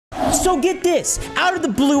So get this, out of the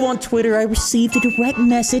blue on Twitter, I received a direct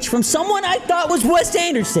message from someone I thought was Wes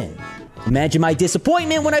Anderson. Imagine my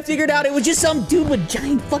disappointment when I figured out it was just some dude with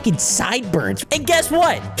giant fucking sideburns. And guess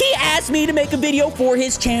what? He asked me to make a video for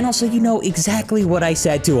his channel, so you know exactly what I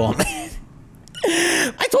said to him.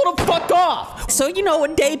 I told him fuck off. So you know, a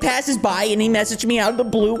day passes by and he messaged me out of the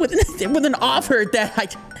blue with an offer that I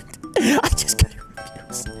just gotta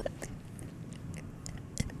refuse.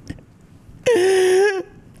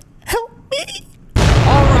 Help me.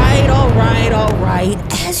 All right.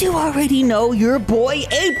 As you already know, your boy,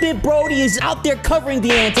 Bit Brody, is out there covering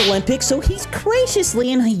the Olympics, so he's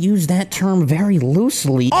graciously, and I use that term very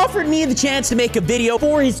loosely, offered me the chance to make a video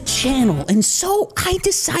for his channel. And so I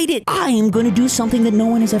decided I am going to do something that no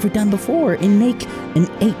one has ever done before and make an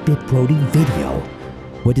 8-Bit Brody video.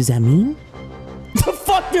 What does that mean? The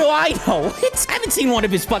fuck do I know? I haven't seen one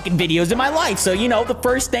of his fucking videos in my life, so you know, the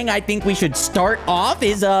first thing I think we should start off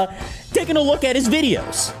is taking a look at his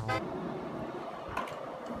videos.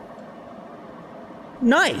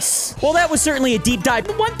 Nice. Well, that was certainly a deep dive.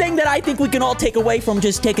 But one thing that I think we can all take away from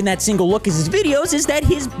just taking that single look at his videos is that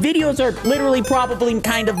his videos are literally probably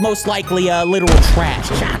kind of most likely literal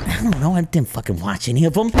trash. I don't know. I didn't fucking watch any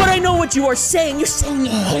of them. But I know what you are saying. You're saying,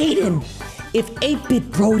 Haydn, if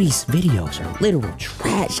 8-Bit Brody's videos are literal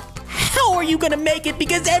trash, how are you gonna make it?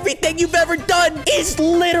 Because everything you've ever done is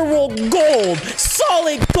literal gold.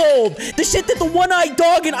 Solid gold. The shit that the one-eyed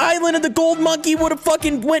dog in Island of the Gold Monkey would have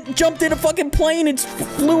fucking jumped in a fucking plane and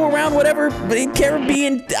flew around whatever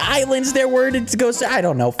Caribbean islands there were to go. I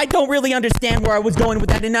don't know. I don't really understand where I was going with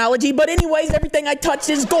that analogy, but anyways, everything I touched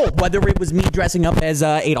is gold. Whether it was me dressing up as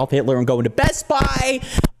Adolf Hitler and going to Best Buy,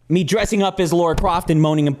 me dressing up as Laura Croft and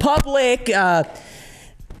moaning in public,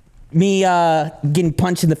 me getting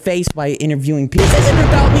punched in the face by interviewing people. This isn't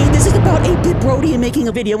about me. This is about 8-Bit Brody and making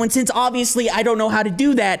a video. And since obviously I don't know how to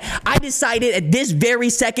do that, I decided at this very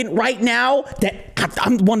second right now that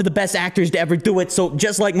I'm one of the best actors to ever do it. So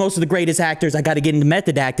just like most of the greatest actors, I got to get into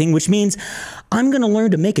method acting, which means I'm going to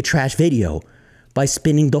learn to make a trash video by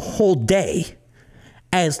spending the whole day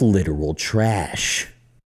as literal trash.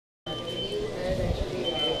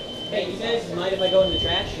 Hey, you guys mind if I go in the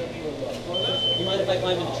trash? You mind if I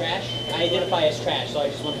climb in the trash? I identify as trash, so I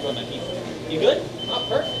just want to join my people. You good? Oh,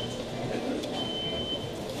 perfect.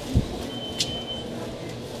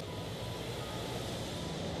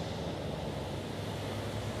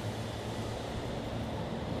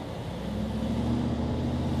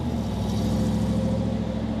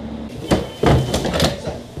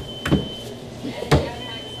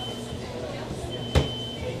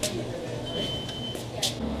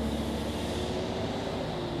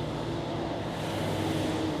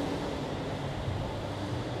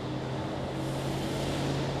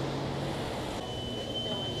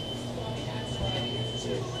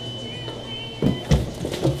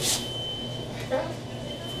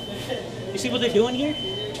 You see what they're doing here?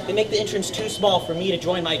 They make the entrance too small for me to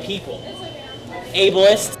join my people.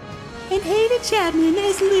 Ableist. And Haydn Chapman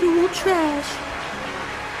is literal trash.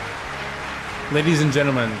 Ladies and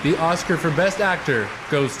gentlemen, the Oscar for Best Actor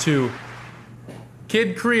goes to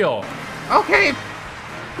Kid Creole. Okay.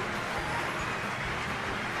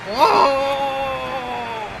 Whoa.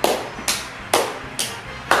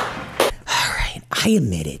 I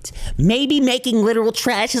admit it. Maybe making literal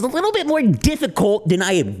trash is a little bit more difficult than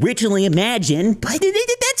I originally imagined, but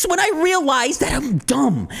that's when I realized that I'm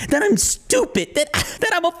dumb, that I'm stupid,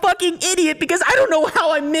 that I'm a fucking idiot because I don't know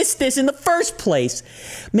how I missed this in the first place.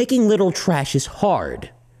 Making literal trash is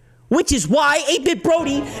hard. Which is why 8-Bit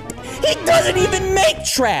Brody, he doesn't even make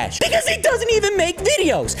trash. Because he doesn't even make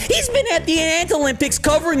videos. He's been at the Olympics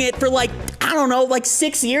covering it for like, I don't know, like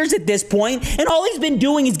 6 years at this point. And all he's been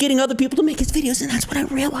doing is getting other people to make his videos. And that's when I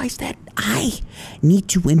realized that I need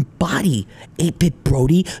to embody 8-Bit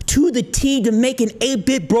Brody to the T to make an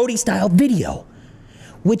 8-Bit Brody style video.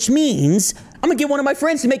 Which means I'm gonna get one of my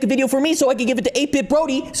friends to make a video for me so I can give it to 8-Bit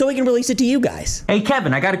Brody so he can release it to you guys. Hey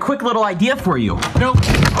Kevin, I got a quick little idea for you. Nope.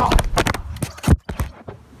 Oh.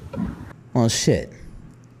 Well, shit.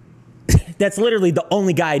 That's literally the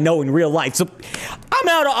only guy I know in real life, so I'm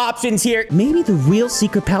out of options here. Maybe the real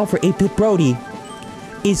secret power for 8-Bit Brody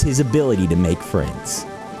is his ability to make friends.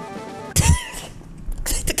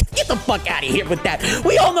 Get the fuck out of here with that.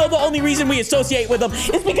 We all know the only reason we associate with him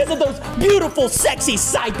is because of those beautiful, sexy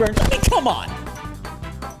sideburns. I mean, come on.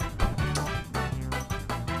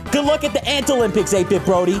 Good luck at the Olympics, 8-Bit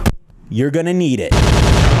Brody. You're gonna need it.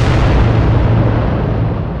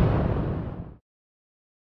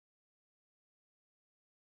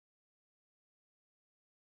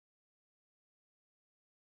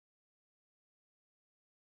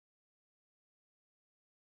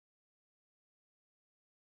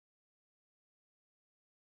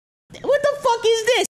 is this?